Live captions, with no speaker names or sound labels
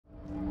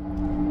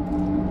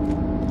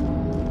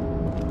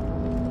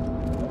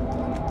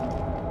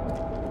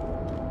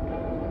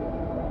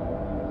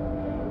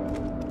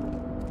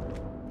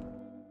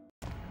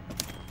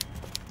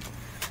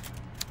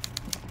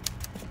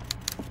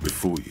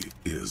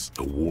is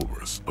a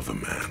walrus of a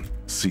man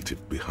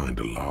seated behind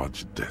a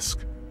large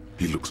desk.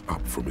 He looks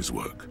up from his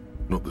work,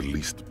 not the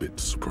least bit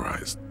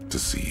surprised to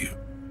see you.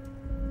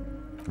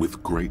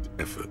 With great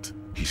effort,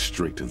 he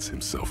straightens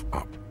himself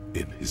up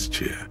in his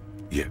chair,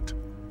 yet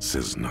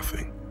says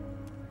nothing.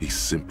 He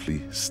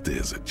simply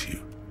stares at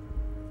you.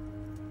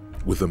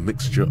 With a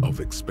mixture of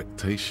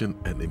expectation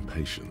and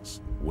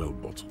impatience, well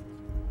bottled.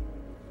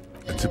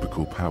 A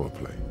typical power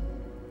play.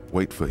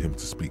 Wait for him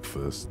to speak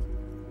first.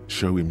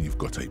 Show him you've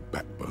got a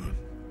backbone.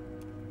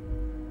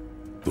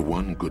 The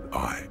one good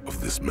eye of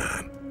this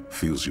man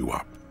fills you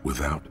up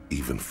without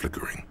even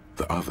flickering.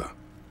 The other,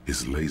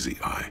 his lazy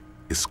eye,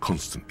 is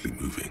constantly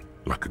moving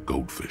like a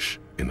goldfish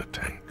in a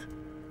tank.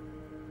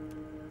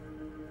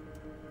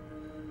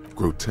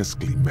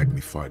 Grotesquely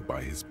magnified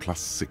by his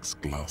 +6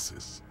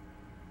 glasses.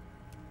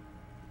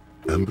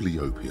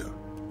 Amblyopia,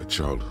 a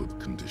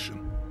childhood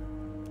condition.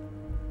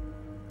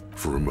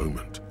 For a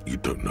moment, you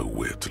don't know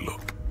where to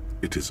look.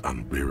 It is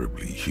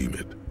unbearably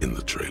humid in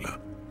the trailer.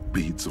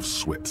 Beads of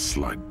sweat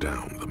slide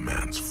down the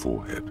man's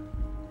forehead.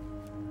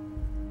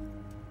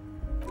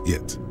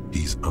 Yet,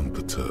 he's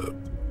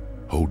unperturbed,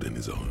 holding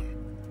his own.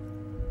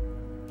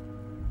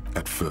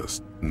 At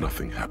first,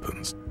 nothing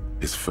happens.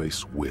 His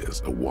face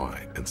wears a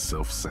wide and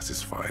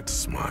self-satisfied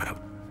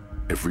smile.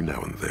 Every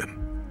now and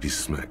then, he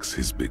smacks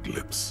his big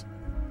lips.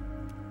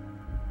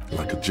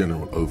 Like a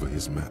general over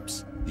his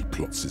maps, he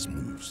plots his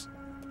moves.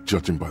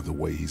 Judging by the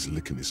way he's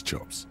licking his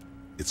chops,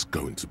 it's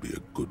going to be a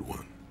good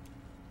one.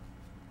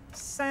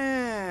 So...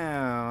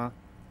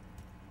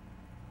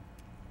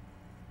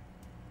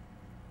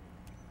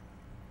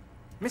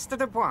 Mr.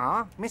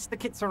 Dubois, Mr.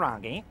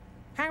 Kitsuragi,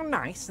 how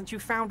nice that you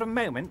found a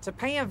moment to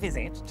pay a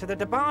visit to the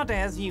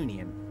Dockworkers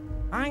Union.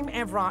 I'm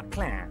Evrart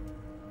Claire,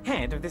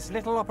 head of this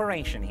little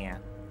operation here.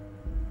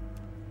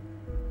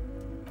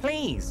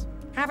 Please,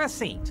 have a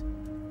seat.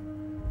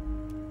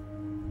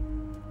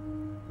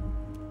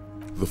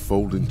 The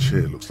folding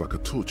chair looks like a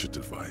torture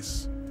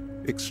device.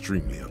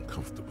 Extremely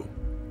uncomfortable.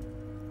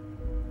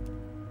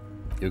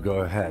 You go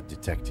ahead,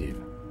 detective.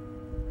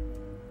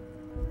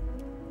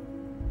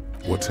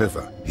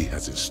 Whatever he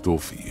has in store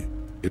for you,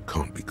 it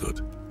can't be good,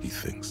 he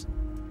thinks.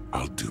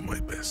 I'll do my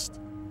best.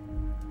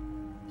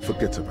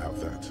 Forget about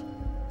that.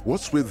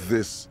 What's with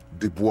this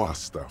Dubois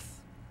stuff?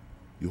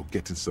 You're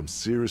getting some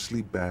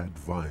seriously bad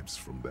vibes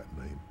from that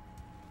name.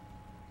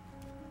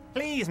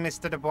 Please,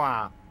 Mr.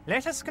 Dubois,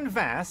 let us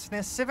converse in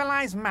a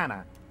civilized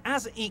manner,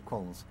 as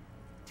equals.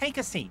 Take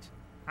a seat.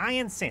 I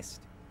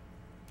insist.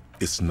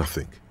 It's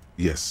nothing.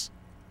 Yes,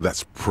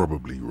 that's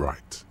probably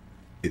right.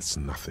 It's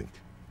nothing.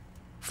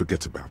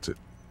 Forget about it.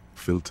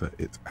 Filter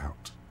it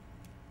out.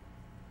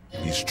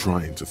 He's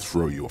trying to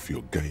throw you off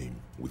your game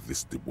with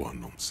this Dubois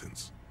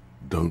nonsense.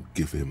 Don't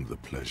give him the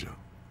pleasure.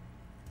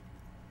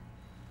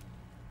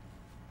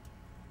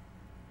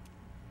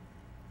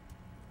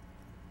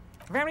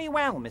 Very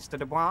well, Mr.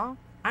 Dubois.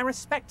 I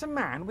respect a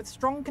man with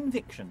strong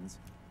convictions.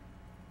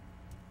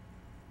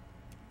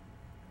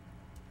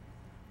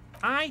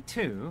 I,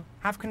 too,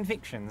 have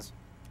convictions.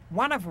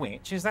 One of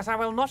which is that I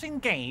will not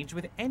engage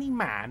with any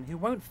man who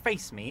won't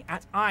face me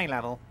at eye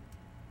level.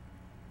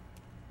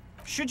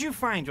 Should you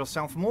find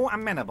yourself more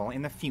amenable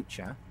in the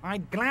future,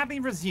 I'd gladly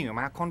resume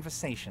our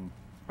conversation.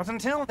 But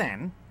until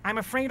then, I'm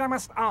afraid I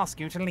must ask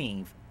you to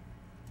leave.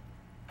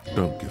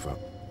 Don't give up,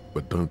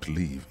 but don't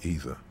leave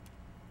either.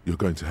 You're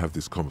going to have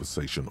this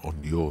conversation on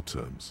your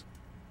terms.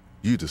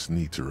 You just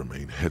need to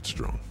remain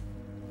headstrong.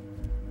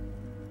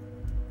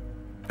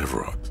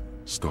 Evrart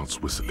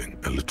starts whistling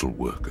a little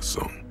worker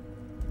song.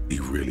 He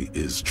really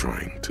is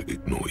trying to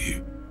ignore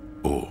you,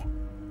 or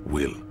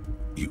will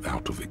you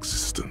out of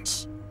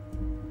existence.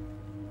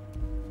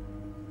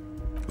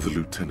 The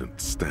lieutenant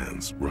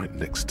stands right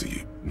next to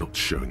you, not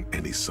showing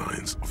any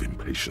signs of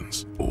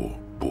impatience or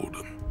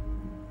boredom.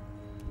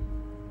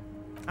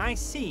 I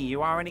see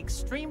you are an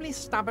extremely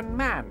stubborn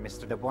man,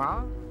 Mr.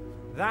 Dubois.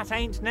 That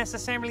ain't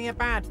necessarily a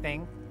bad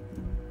thing.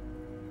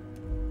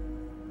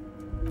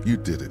 You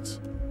did it.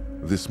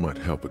 This might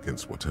help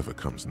against whatever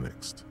comes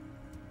next.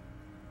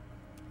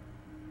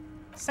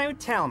 So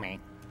tell me,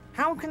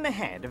 how can the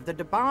head of the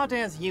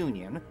Dockworkers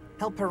Union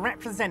help a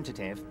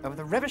representative of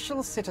the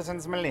Revachol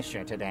Citizens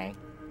Militia today?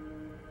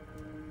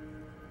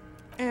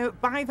 Oh,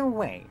 by the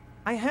way,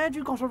 I heard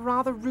you got a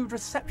rather rude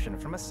reception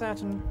from a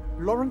certain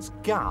Lawrence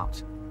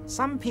Gart.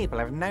 Some people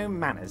have no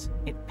manners,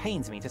 it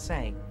pains me to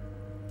say.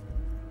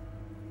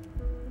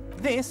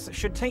 This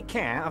should take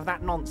care of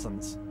that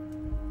nonsense.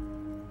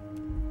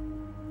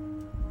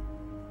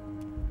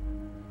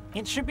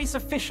 It should be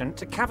sufficient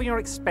to cover your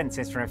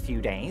expenses for a few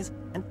days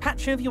and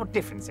patch over your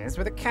differences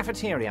with a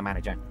cafeteria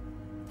manager.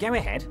 Go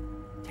ahead,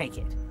 take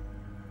it.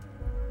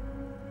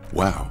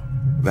 Wow,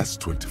 that's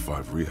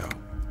 25 real.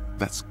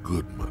 That's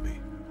good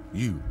money.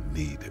 You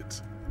need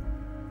it.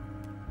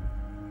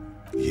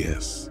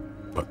 Yes,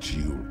 but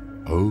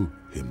you owe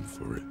him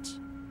for it.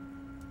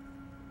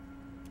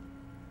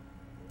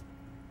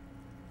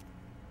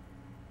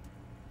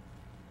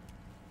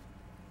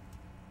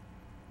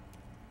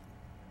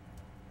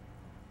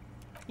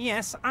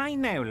 Yes, I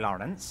know,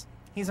 Lawrence.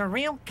 He's a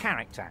real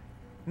character.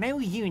 No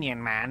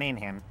union man in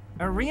him.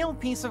 A real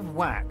piece of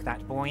work,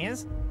 that boy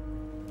is.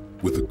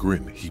 With a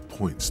grin, he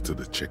points to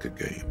the checker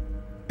game.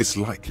 It's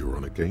like you're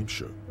on a game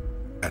show.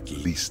 At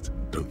least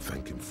don't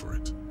thank him for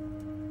it.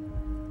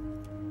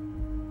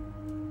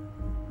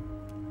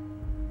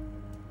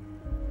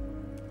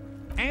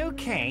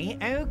 Okay,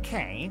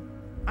 okay.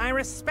 I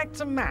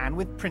respect a man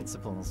with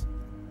principles.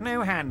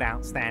 No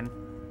handouts, then.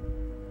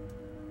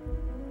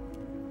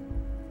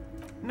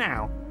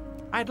 Now,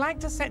 I'd like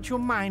to set your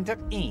mind at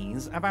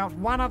ease about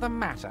one other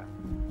matter.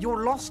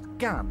 Your lost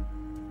gun.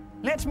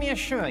 Let me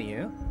assure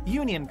you,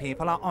 Union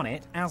people are on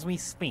it as we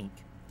speak.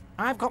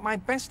 I've got my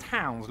best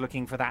hounds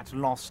looking for that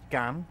lost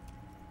gun.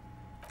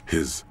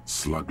 His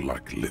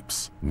slug-like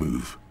lips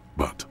move,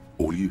 but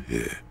all you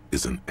hear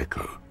is an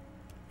echo.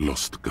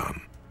 Lost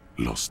gun,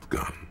 lost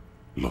gun,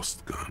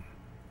 lost gun.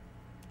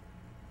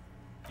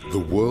 The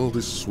world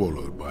is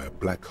swallowed by a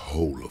black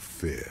hole of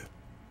fear.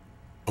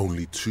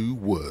 Only two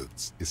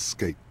words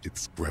escape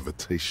its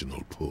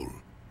gravitational pull.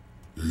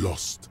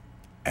 Lost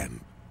and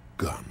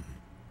gun.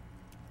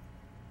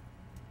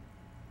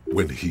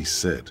 When he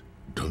said,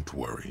 "Don't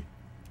worry,"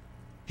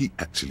 he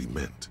actually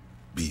meant,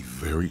 be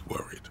very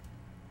worried.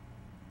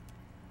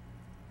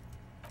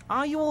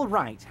 Are you all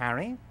right,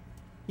 Harry?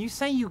 You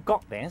say you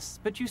got this,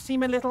 but you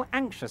seem a little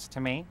anxious to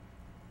me.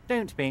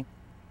 Don't be.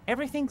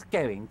 Everything's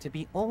going to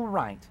be all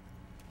right.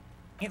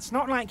 It's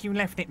not like you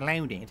left it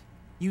loaded.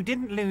 You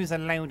didn't lose a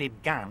loaded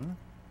gun.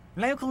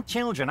 Local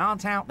children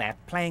aren't out there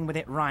playing with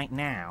it right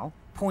now,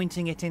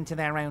 pointing it into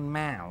their own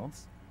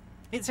mouths.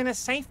 It's in a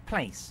safe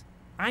place.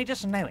 I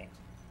just know it.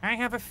 I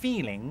have a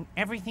feeling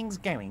everything's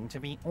going to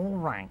be all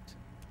right.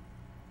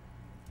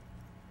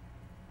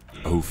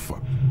 Oh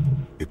fuck.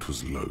 It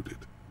was loaded.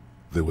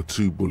 There were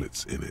 2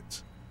 bullets in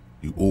it.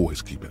 You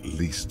always keep at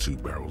least 2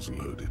 barrels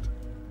loaded.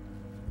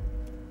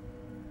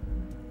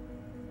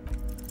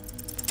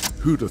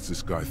 Who does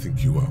this guy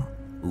think you are?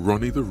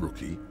 Ronnie the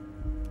Rookie?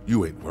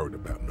 You ain't worried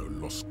about no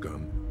lost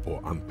gun,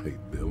 or unpaid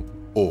bill,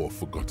 or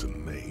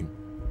forgotten name.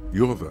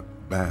 You're the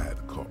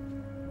bad cop.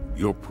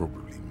 You're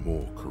probably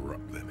more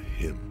corrupt than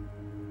him.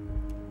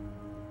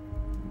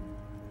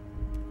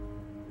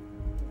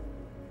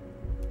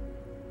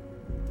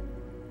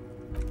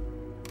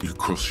 You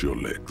cross your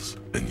legs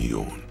and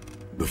yawn.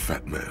 The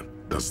fat man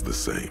does the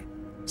same,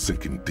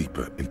 sinking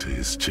deeper into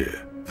his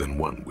chair than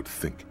one would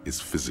think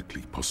is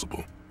physically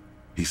possible.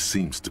 He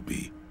seems to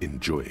be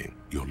enjoying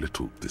your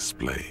little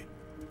display.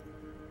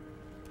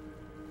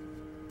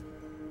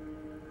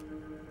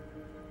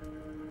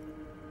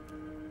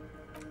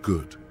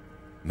 Good.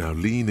 Now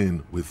lean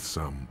in with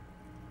some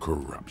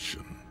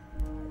corruption.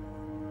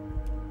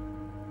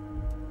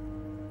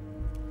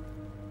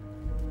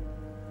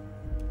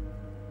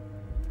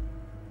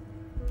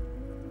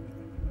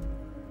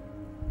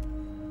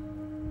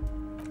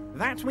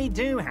 That we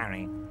do,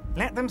 Harry.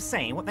 Let them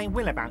say what they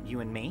will about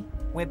you and me.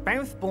 We're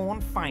both born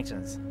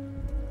fighters.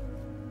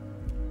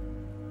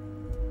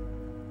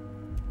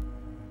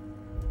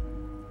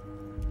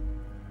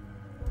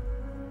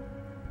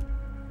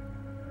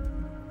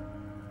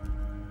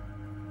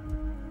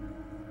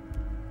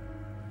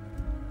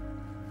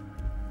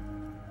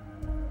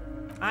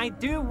 I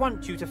do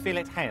want you to feel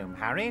at home,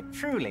 Harry,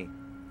 truly.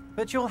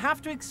 But you'll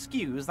have to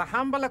excuse the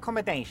humble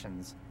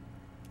accommodations.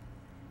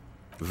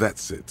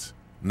 That's it.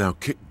 Now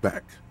kick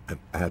back and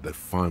add a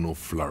final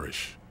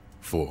flourish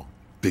for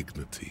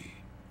dignity.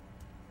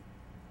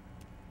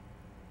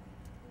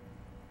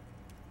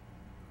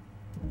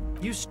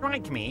 You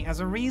strike me as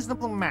a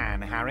reasonable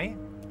man, Harry.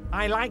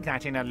 I like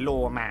that in a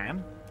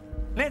lawman.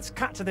 Let's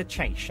cut to the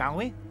chase, shall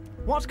we?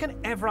 What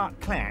can Evrart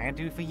Claire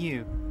do for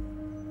you?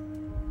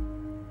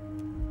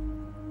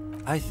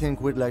 I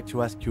think we'd like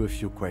to ask you a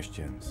few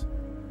questions.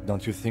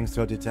 Don't you think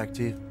so,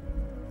 Detective?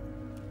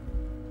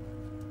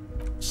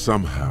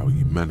 Somehow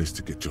you managed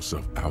to get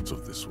yourself out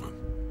of this one.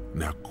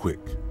 Now quick,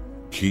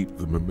 keep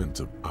the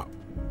momentum up.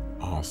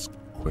 Ask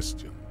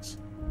questions.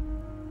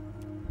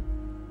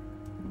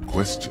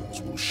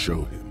 Questions will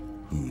show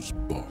him who's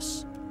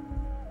boss.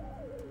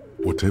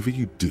 Whatever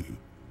you do,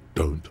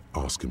 don't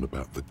ask him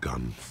about the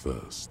gun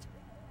first.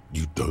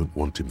 You don't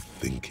want him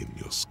thinking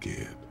you're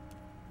scared.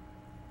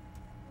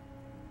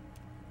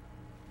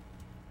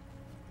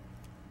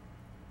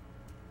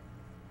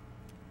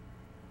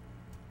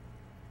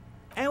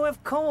 Oh,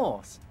 of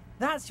course.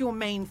 That's your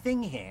main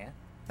thing here.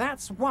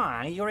 That's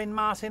why you're in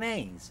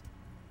Martinez.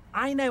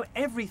 I know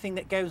everything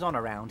that goes on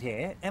around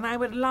here, and I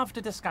would love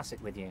to discuss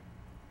it with you.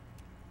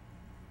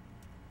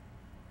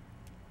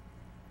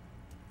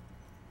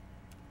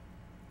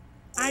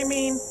 I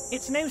mean,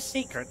 it's no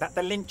secret that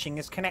the lynching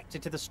is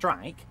connected to the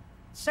strike.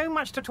 So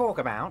much to talk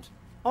about.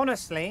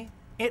 Honestly,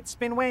 it's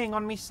been weighing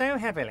on me so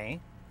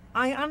heavily.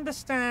 I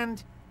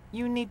understand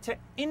you need to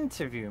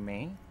interview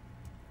me.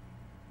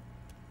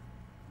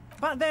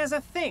 But there's a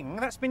thing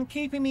that's been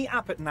keeping me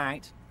up at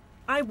night.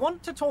 I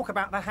want to talk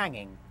about the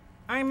hanging.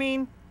 I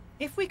mean,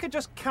 if we could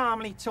just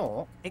calmly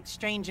talk,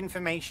 exchange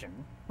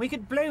information, we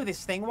could blow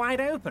this thing wide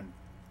open.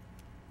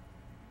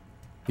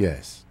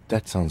 Yes,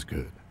 that sounds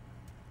good.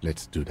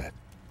 Let's do that.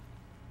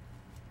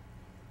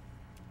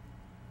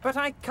 But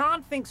I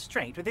can't think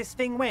straight with this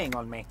thing weighing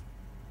on me.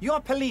 You're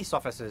police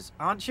officers,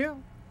 aren't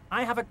you?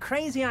 I have a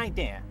crazy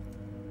idea.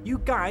 You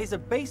guys are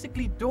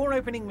basically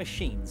door-opening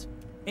machines,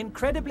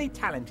 incredibly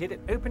talented at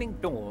opening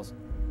doors.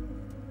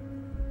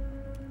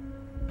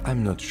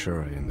 I'm not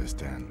sure I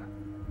understand.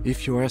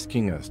 If you're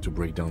asking us to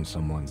break down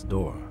someone's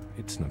door,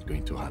 it's not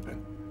going to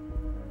happen.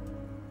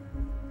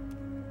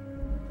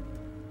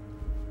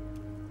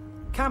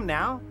 Come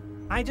now.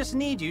 I just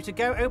need you to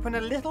go open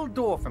a little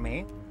door for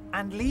me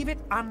and leave it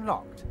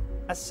unlocked.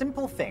 A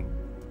simple thing.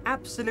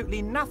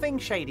 Absolutely nothing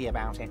shady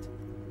about it.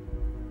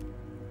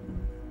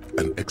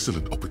 An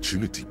excellent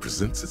opportunity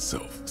presents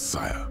itself,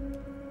 sire.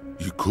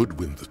 You could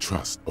win the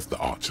trust of the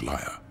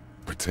arch-liar,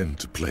 pretend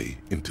to play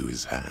into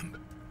his hand.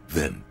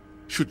 Then,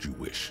 should you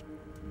wish,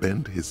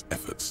 bend his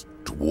efforts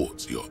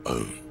towards your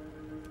own.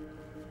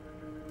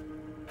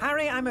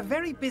 Harry, I'm a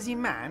very busy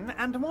man,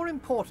 and more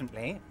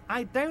importantly,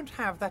 I don't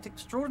have that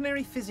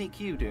extraordinary physique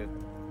you do.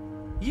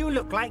 You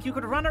look like you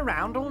could run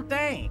around all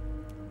day.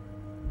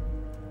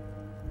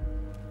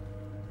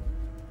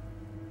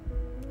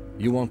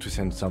 You want to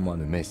send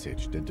someone a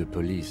message that the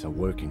police are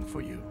working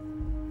for you.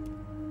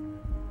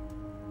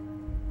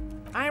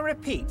 I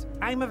repeat,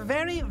 I'm a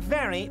very,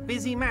 very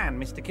busy man,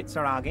 Mr.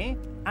 Kitsuragi,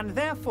 and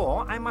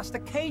therefore I must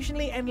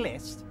occasionally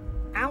enlist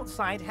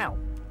outside help.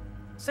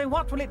 So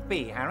what will it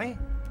be, Harry?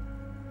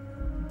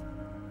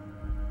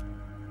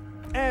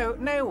 Oh,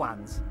 no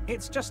one's.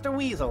 It's just a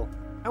weasel.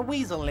 A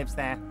weasel lives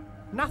there.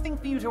 Nothing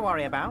for you to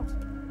worry about.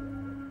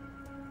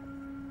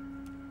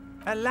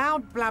 A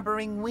loud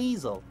blabbering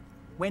weasel.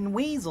 When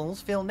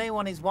weasels feel no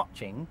one is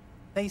watching,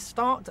 they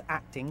start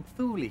acting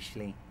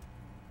foolishly.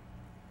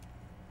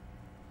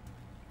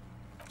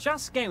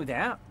 Just go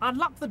there,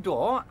 unlock the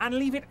door, and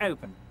leave it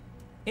open.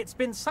 It's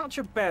been such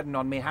a burden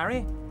on me,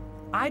 Harry.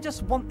 I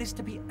just want this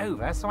to be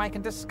over so I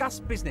can discuss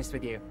business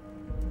with you.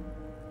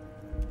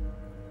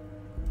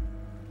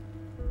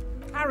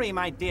 Harry,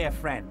 my dear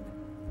friend,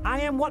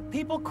 I am what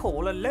people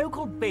call a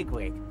local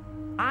bigwig.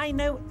 I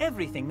know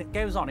everything that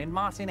goes on in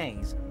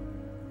Martinez.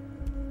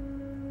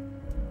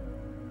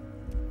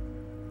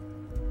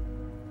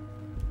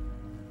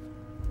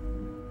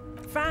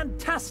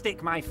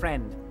 Fantastic, my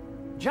friend.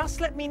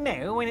 Just let me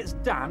know when it's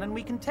done and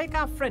we can take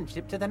our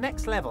friendship to the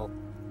next level.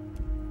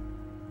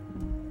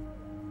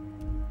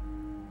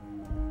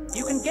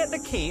 You can get the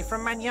key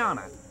from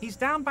Manana. He's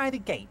down by the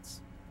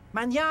gates.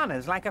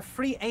 Manana's like a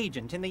free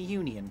agent in the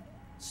Union.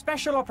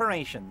 Special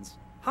operations.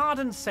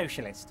 Hardened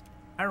socialist.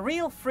 A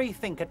real free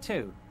thinker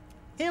too.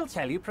 He'll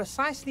tell you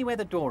precisely where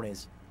the door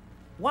is.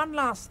 One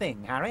last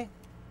thing, Harry.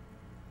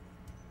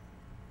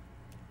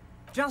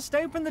 Just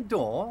open the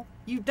door.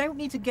 You don't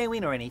need to go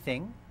in or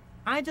anything.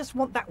 I just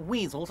want that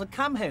weasel to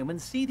come home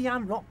and see the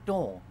unlocked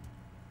door.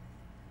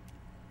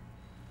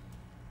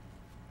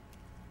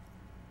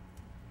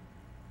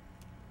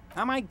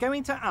 Am I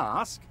going to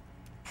ask?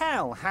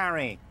 Hell,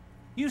 Harry.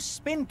 You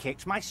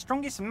spin-kicked my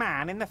strongest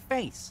man in the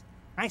face.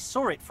 I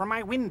saw it from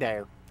my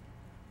window.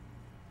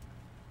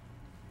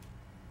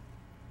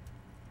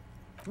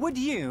 Would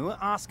you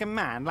ask a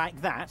man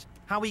like that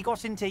how he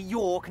got into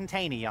your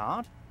container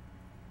yard?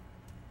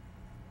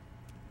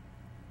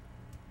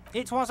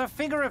 It was a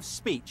figure of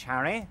speech,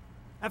 Harry.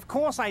 Of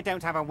course I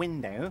don't have a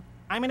window.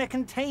 I'm in a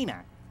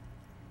container.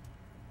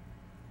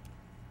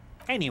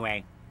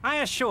 Anyway, I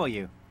assure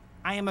you,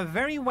 I am a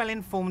very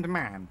well-informed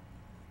man.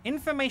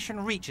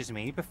 Information reaches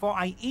me before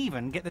I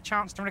even get the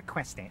chance to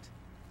request it.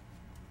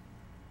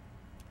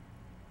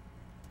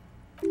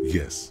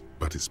 Yes,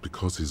 but it's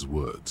because his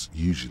words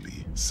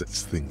usually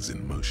sets things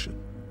in motion.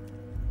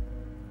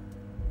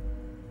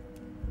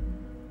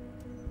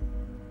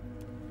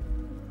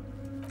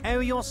 Oh,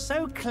 you're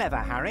so clever,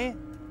 Harry.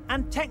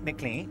 And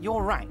technically,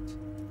 you're right.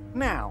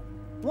 Now,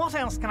 what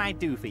else can I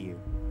do for you?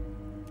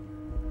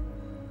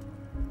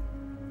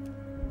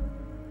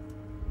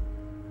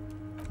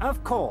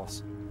 Of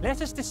course.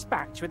 Let us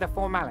dispatch with the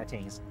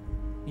formalities.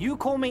 You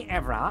call me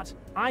Evrart,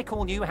 I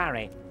call you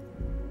Harry.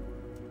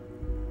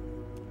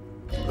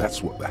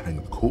 That's what the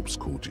hanged corpse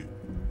called you.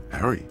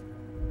 Harry.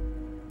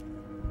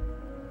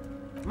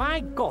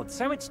 My God,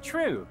 so it's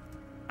true.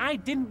 I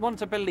didn't want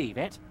to believe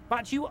it,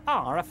 but you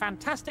are a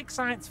fantastic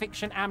science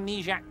fiction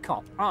amnesiac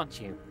cop,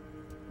 aren't you?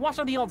 What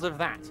are the odds of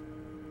that?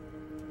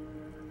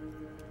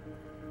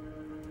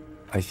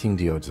 I think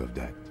the odds of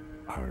that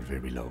are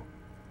very low.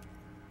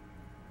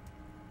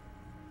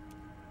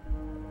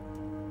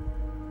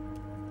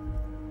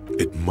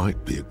 It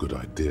might be a good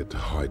idea to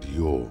hide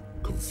your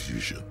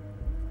confusion.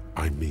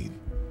 I mean,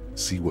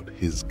 see what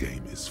his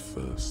game is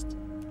first.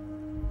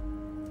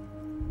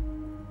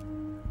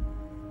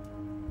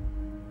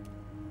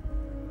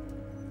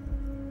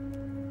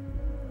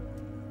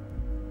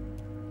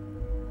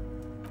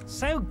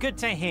 So good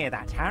to hear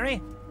that,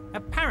 Harry.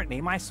 Apparently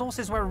my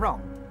sources were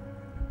wrong.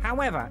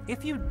 However,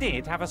 if you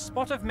did have a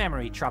spot of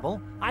memory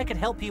trouble, I could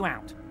help you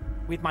out.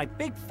 With my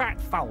big fat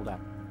folder.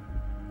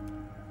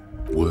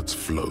 Words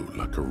flow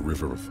like a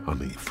river of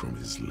honey from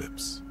his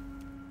lips.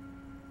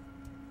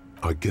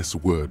 I guess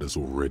word has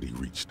already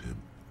reached him.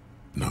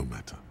 No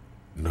matter.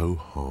 No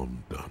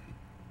harm done.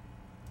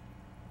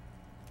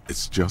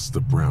 It's just a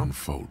brown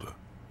folder.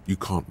 You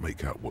can't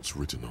make out what's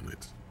written on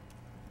it.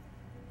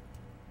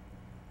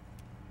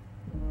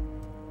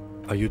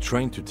 Are you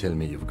trying to tell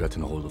me you've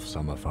gotten hold of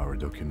some of our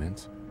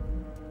documents?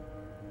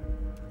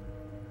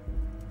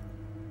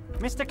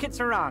 Mr.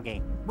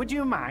 Kitsuragi, would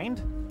you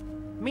mind?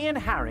 Me and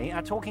Harry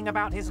are talking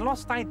about his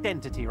lost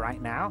identity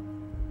right now.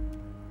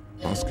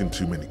 Asking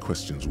too many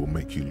questions will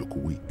make you look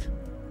weak.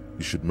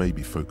 You should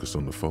maybe focus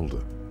on the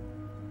folder.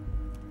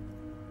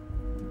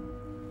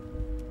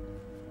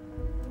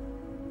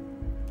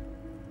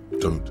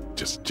 Don't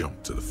just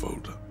jump to the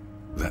folder.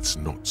 That's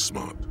not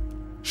smart.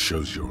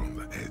 Shows you're on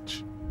the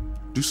edge.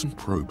 Do some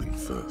probing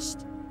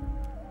first.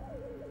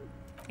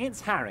 It's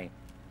Harry.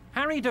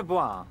 Harry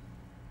Dubois.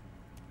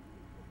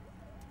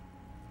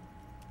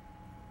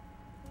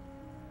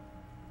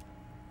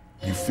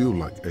 You feel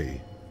like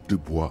a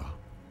Dubois,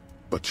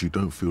 but you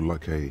don't feel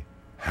like a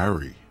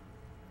Harry.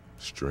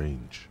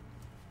 Strange.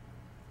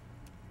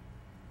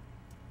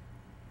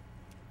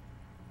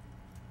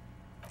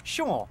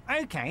 Sure,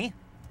 okay.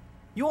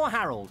 You're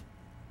Harold.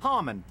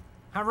 Harmon.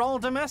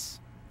 Haroldamus.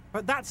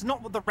 But that's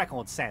not what the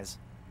record says.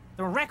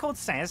 The record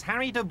says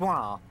Harry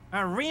Dubois,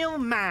 a real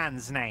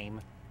man's name.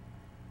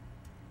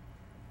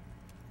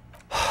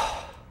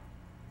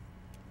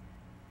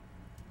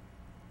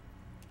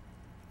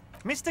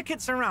 Mr.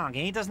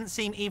 Kitsuragi doesn't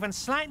seem even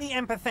slightly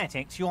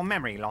empathetic to your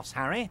memory loss,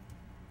 Harry.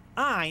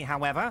 I,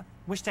 however,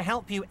 wish to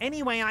help you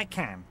any way I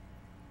can.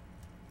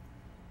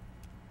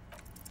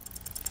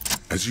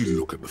 As you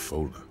look at the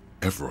folder,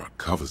 Evrart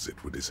covers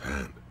it with his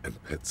hand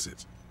and pets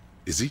it.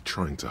 Is he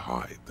trying to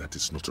hide that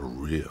it's not a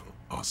real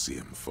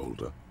RCM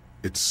folder?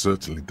 It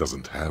certainly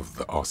doesn't have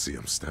the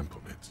RCM stamp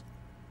on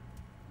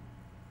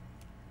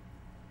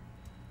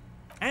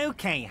it.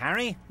 Okay,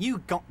 Harry, you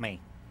got me.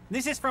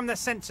 This is from the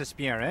Census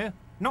Bureau,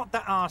 not the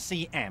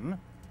RCM.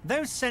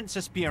 Those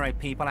Census Bureau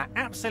people are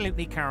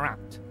absolutely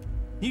corrupt.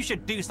 You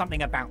should do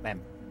something about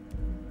them.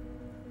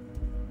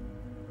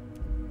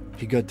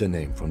 He got the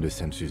name from the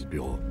Census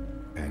Bureau,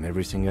 and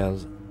everything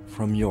else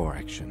from your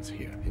actions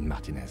here in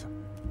Martinez.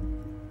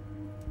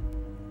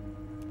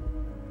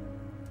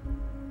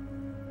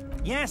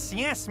 Yes,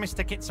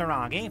 Mr.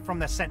 Kitsuragi, from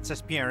the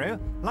Census Bureau.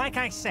 Like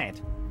I said,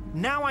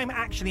 now I'm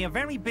actually a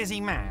very busy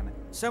man,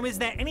 so is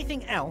there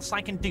anything else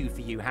I can do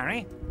for you,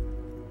 Harry?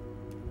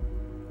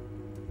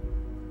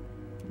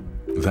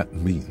 That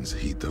means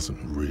he doesn't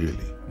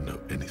really know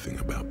anything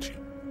about you.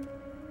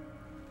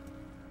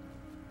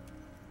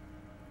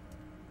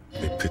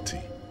 A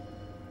pity.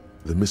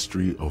 The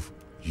mystery of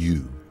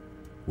you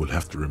will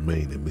have to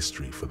remain a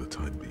mystery for the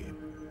time being.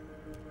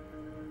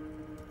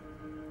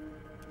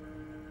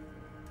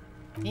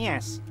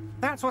 Yes,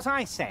 that's what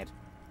I said.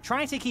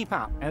 Try to keep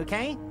up,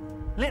 okay?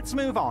 Let's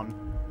move on.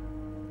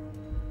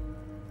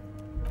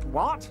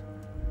 What?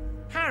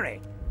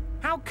 Harry,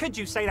 how could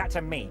you say that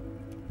to me?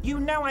 You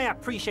know I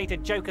appreciate a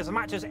joke as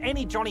much as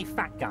any jolly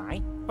fat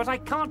guy, but I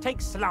can't take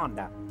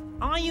slander.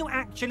 Are you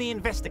actually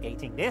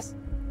investigating this?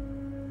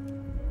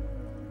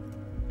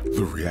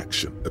 The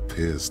reaction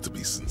appears to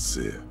be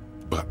sincere,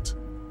 but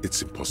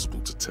it's impossible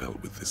to tell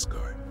with this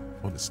guy,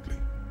 honestly.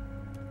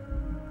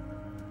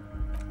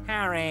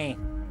 Harry,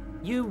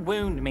 you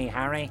wound me,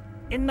 Harry,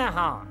 in the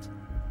heart.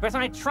 But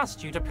I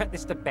trust you to put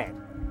this to bed.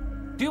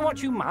 Do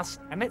what you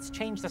must, and let's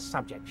change the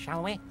subject,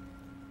 shall we?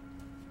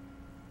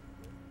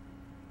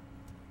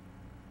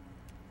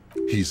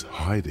 He's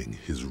hiding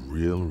his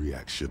real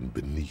reaction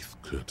beneath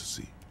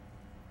courtesy.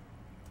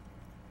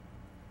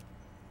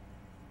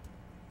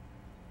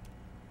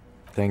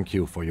 Thank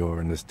you for your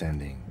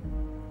understanding.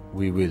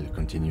 We will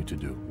continue to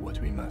do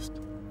what we must.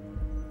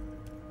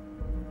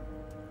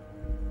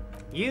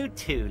 You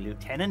too,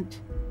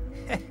 Lieutenant.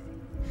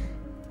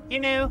 You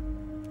know,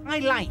 I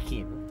like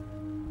you,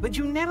 but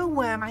you never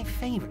were my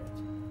favorite.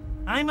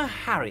 I'm a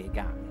Harry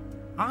guy.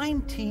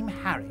 I'm Team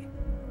Harry.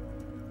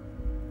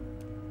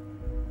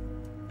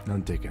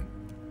 None taken.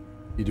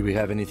 Do we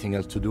have anything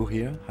else to do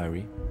here,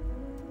 Harry?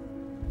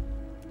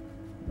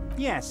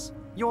 Yes,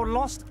 your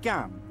lost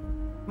gun.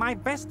 My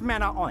best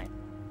men are on it.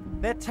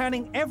 They're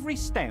turning every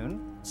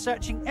stone,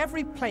 searching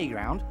every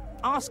playground,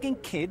 asking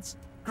kids,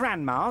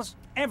 grandmas,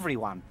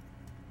 everyone.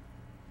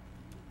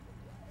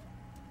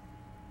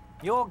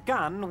 Your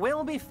gun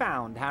will be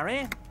found,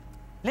 Harry.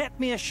 Let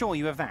me assure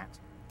you of that.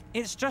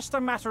 It's just a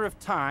matter of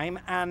time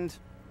and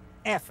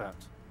effort.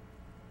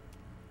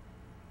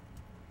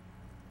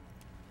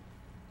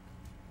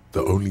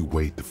 The only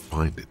way to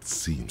find it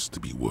seems to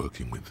be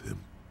working with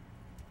him.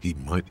 He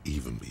might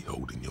even be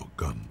holding your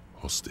gun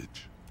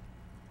hostage.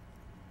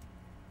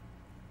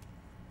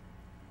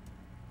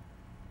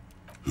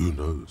 Who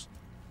knows?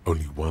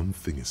 Only one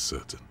thing is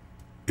certain.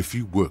 If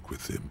you work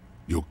with him,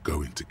 you're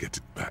going to get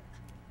it back.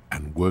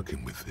 And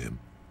working with him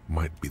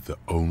might be the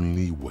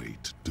only way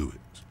to do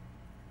it.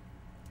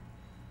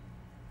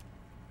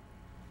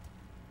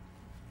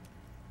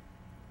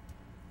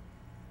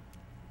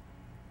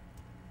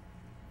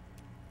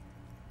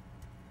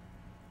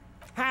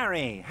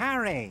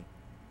 Harry!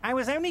 I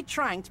was only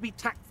trying to be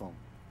tactful.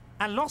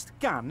 A lost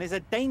gun is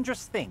a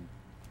dangerous thing.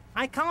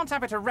 I can't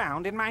have it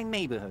around in my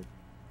neighborhood.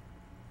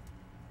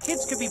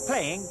 Kids could be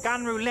playing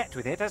gun roulette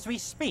with it as we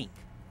speak.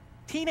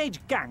 Teenage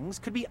gangs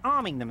could be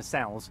arming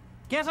themselves.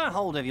 Get a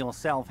hold of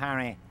yourself,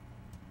 Harry.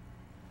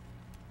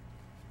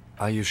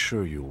 I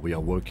assure you, we are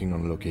working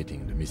on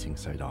locating the missing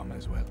sidearm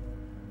as well.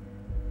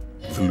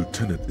 The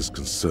lieutenant is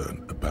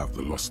concerned about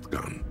the lost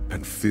gun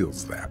and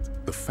feels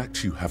that the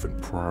fact you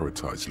haven't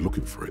prioritized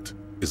looking for it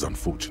is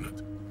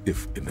unfortunate,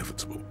 if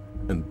inevitable,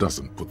 and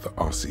doesn't put the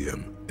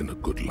RCM in a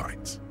good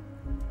light.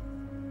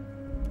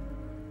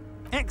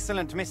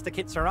 Excellent, Mr.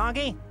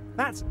 Kitsuragi.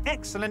 That's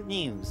excellent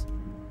news.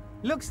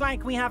 Looks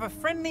like we have a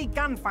friendly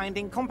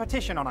gun-finding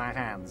competition on our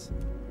hands.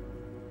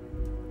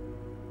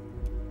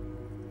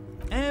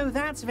 Oh,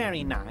 that's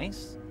very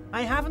nice.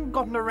 I haven't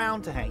gotten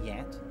around to her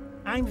yet.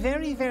 I'm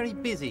very, very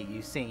busy,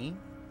 you see.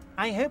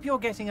 I hope you're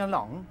getting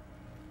along.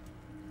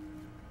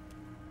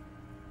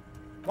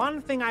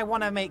 One thing I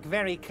want to make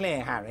very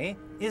clear, Harry,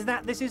 is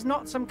that this is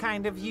not some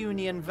kind of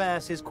union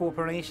versus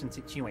corporation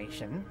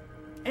situation.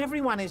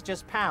 Everyone is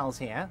just pals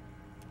here.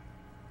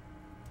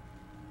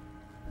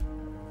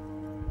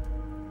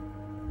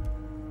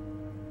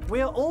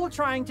 We're all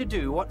trying to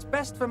do what's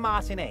best for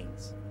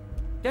Martinez.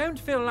 Don't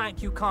feel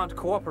like you can't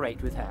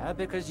cooperate with her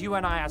because you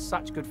and I are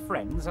such good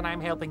friends and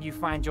I'm helping you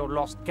find your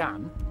lost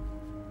gun.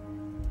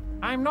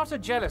 I'm not a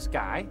jealous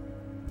guy.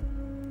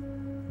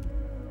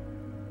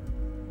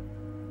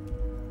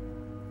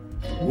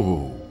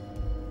 Whoa,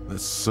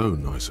 that's so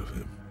nice of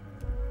him.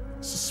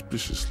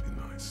 Suspiciously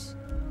nice.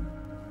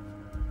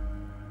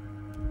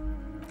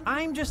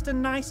 I'm just a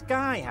nice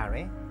guy,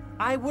 Harry.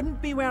 I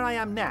wouldn't be where I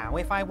am now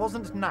if I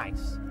wasn't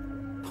nice.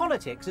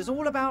 Politics is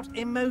all about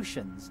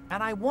emotions,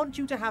 and I want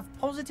you to have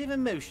positive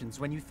emotions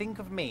when you think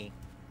of me.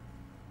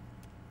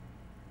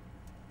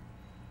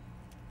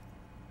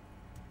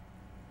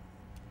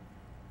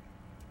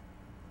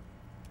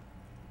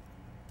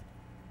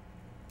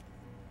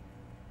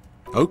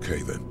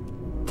 Okay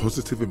then,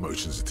 positive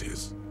emotions it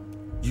is.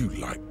 You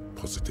like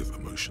positive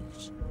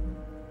emotions.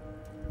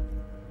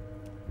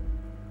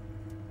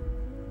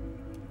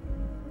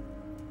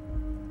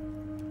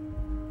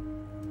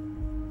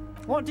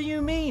 What do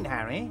you mean,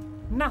 Harry?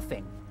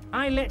 Nothing.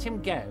 I let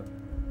him go.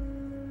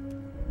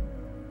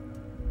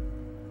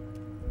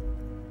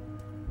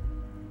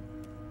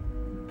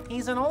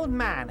 He's an old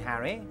man,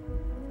 Harry.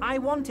 I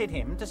wanted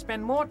him to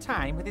spend more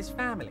time with his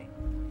family.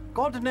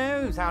 God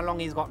knows how long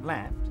he's got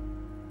left.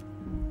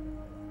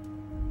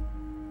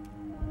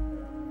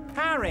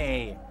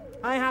 Harry!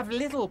 I have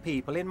little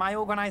people in my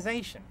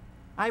organization.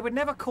 I would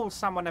never call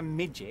someone a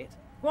midget.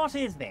 What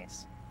is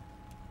this?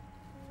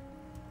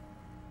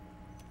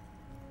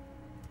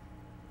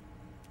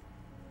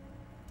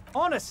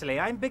 Honestly,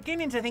 I'm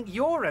beginning to think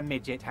you're a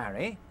midget,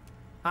 Harry.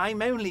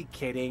 I'm only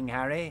kidding,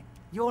 Harry.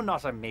 You're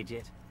not a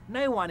midget.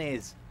 No one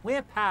is.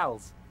 We're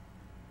pals.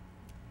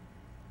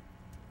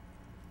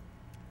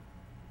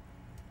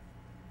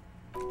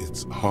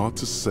 It's hard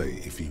to say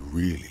if he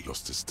really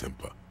lost his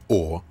temper,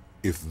 or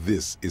if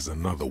this is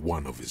another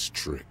one of his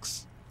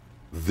tricks.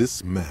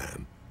 This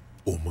man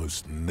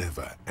almost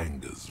never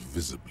angers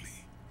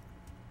visibly.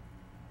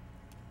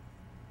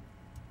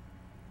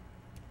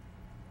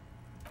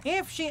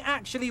 If she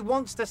actually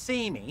wants to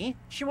see me,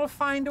 she will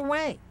find a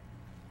way.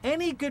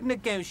 Any good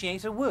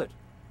negotiator would.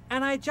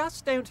 And I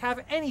just don't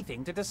have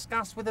anything to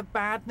discuss with a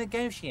bad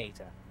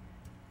negotiator.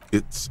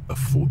 It's a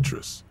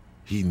fortress.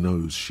 He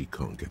knows she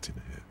can't get in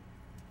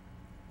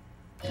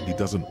here. He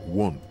doesn't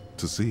want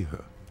to see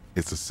her.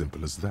 It's as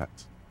simple as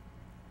that.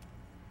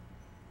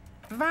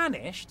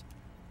 Vanished?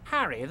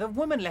 Harry, the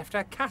woman left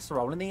her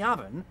casserole in the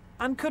oven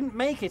and couldn't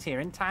make it here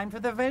in time for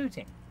the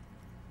voting.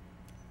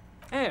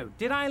 Oh,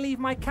 did I leave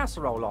my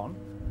casserole on?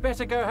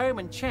 Better go home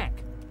and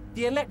check.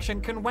 The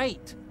election can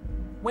wait.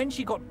 When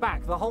she got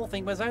back, the whole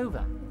thing was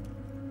over.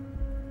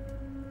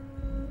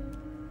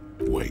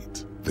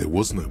 Wait, there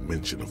was no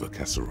mention of a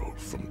casserole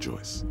from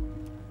Joyce.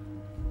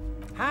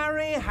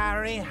 Harry,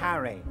 Harry,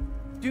 Harry.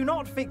 Do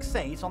not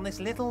fixate on this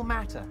little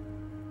matter.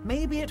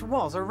 Maybe it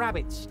was a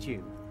rabbit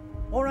stew,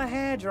 or a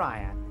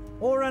hairdryer,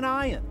 or an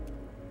iron.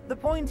 The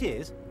point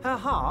is, her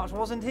heart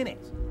wasn't in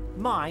it.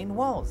 Mine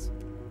was.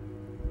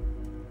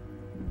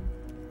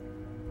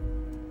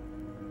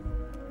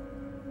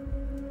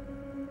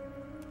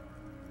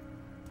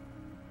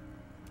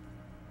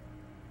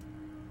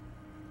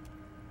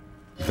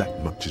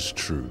 That much is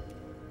true.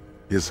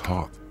 His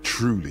heart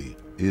truly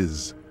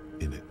is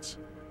in it,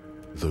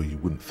 though you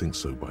wouldn't think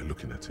so by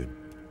looking at him.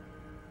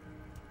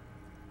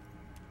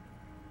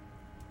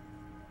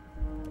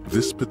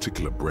 This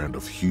particular brand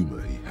of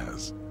humor he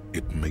has,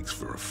 it makes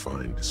for a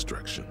fine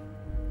distraction.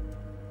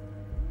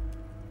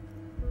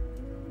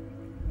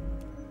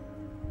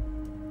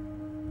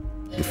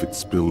 If it's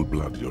spilled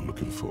blood you're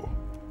looking for,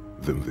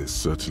 then there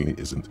certainly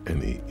isn't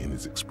any in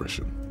his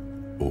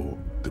expression or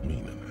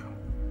demeanor now.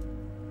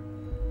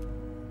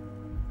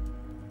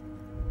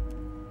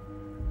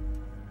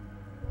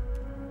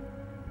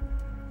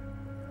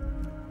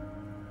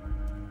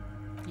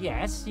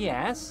 Yes,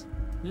 yes.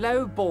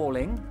 Low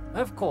balling,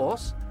 of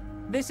course.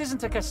 This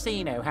isn't a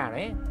casino,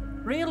 Harry.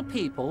 Real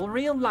people,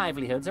 real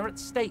livelihoods are at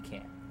stake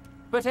here.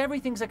 But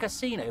everything's a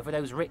casino for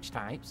those rich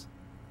types.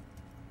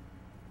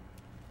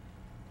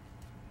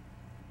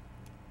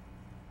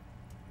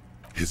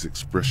 His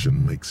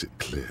expression makes it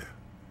clear.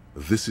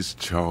 This is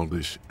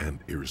childish and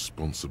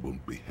irresponsible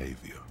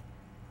behavior.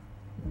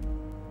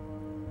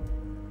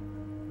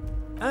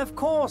 Of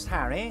course,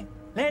 Harry.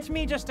 Let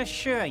me just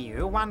assure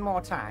you one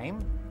more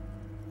time.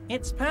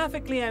 It's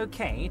perfectly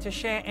okay to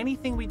share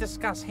anything we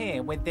discuss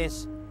here with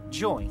this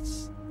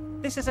Joyce.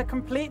 This is a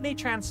completely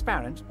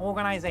transparent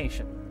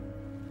organization.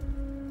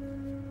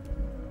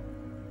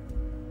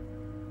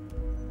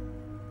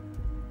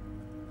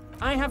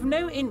 I have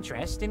no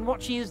interest in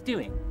what she is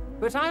doing,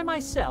 but I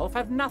myself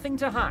have nothing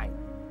to hide.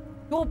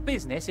 Your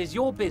business is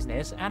your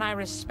business, and I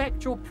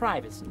respect your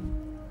privacy.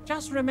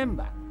 Just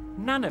remember,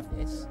 none of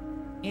this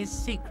is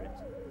secret.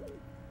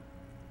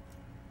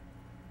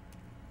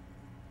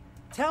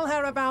 Tell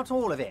her about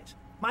all of it.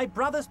 My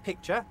brother's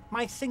picture,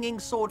 my singing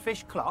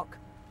swordfish clock.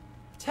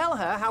 Tell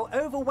her how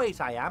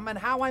overweight I am and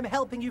how I'm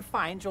helping you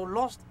find your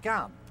lost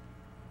gun.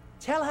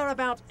 Tell her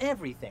about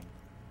everything.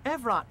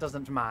 Evrart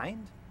doesn't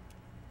mind.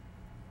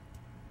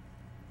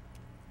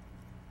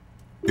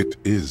 It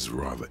is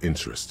rather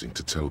interesting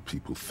to tell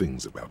people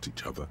things about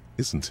each other,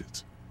 isn't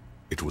it?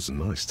 It was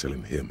nice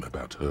telling him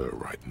about her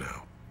right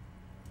now.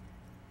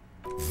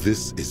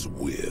 This is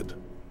weird.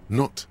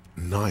 Not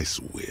nice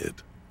weird,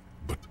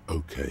 but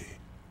okay.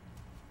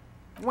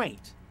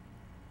 Wait.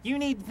 You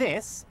need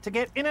this to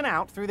get in and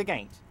out through the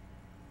gate.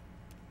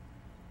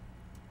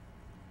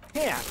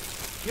 Here.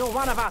 You're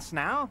one of us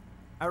now.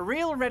 A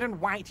real red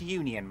and white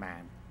Union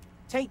man.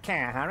 Take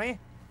care, Harry.